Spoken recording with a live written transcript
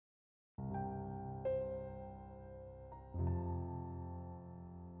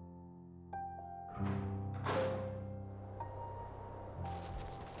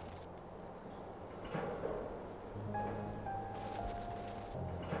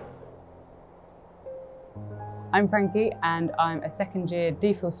I'm Frankie and I'm a second year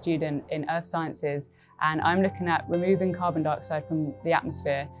DPhil student in Earth Sciences, and I'm looking at removing carbon dioxide from the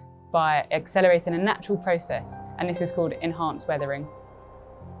atmosphere by accelerating a natural process, and this is called enhanced weathering.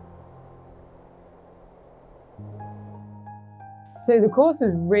 So the course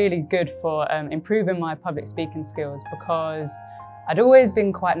was really good for improving my public speaking skills because I'd always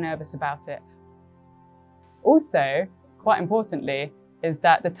been quite nervous about it. Also, quite importantly, is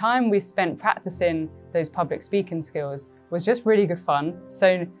that the time we spent practicing those public speaking skills was just really good fun.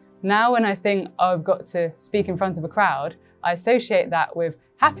 So now when I think, oh, I've got to speak in front of a crowd, I associate that with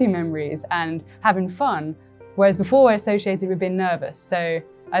happy memories and having fun, whereas before I associated with being nervous. So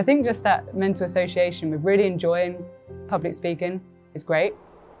I think just that mental association with really enjoying public speaking is great.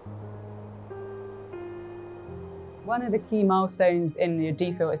 One of the key milestones in your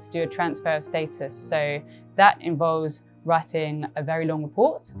DPhil is to do a transfer of status. So that involves writing a very long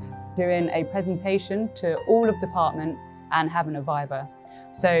report, doing a presentation to all of department and having a viva.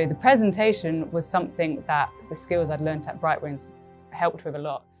 So the presentation was something that the skills I'd learnt at Brightwings helped with a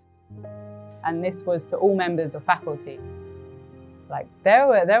lot. And this was to all members of faculty. Like there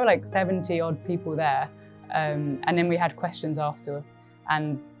were like 70 odd people there. And then we had questions after.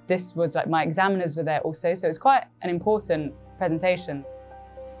 And this was like my examiners were there also. So it was quite an important presentation.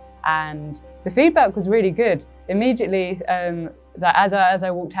 And the feedback was really good. Immediately, as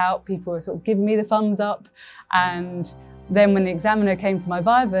I walked out, people were sort of giving me the thumbs up. And then when the examiner came to my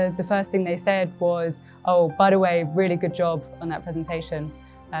viva, the first thing they said was, oh, by the way, really good job on that presentation.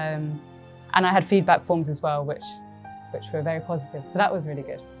 And I had feedback forms as well, which were very positive. So that was really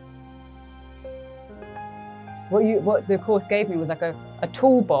good. What the course gave me was like a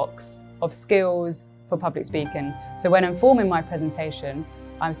toolbox of skills for public speaking. So when I'm forming my presentation,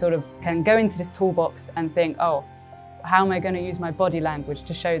 I sort of can go into this toolbox and think, oh, how am I going to use my body language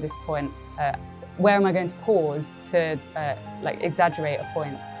to show this point? Where am I going to pause to like exaggerate a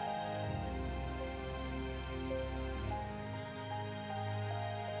point?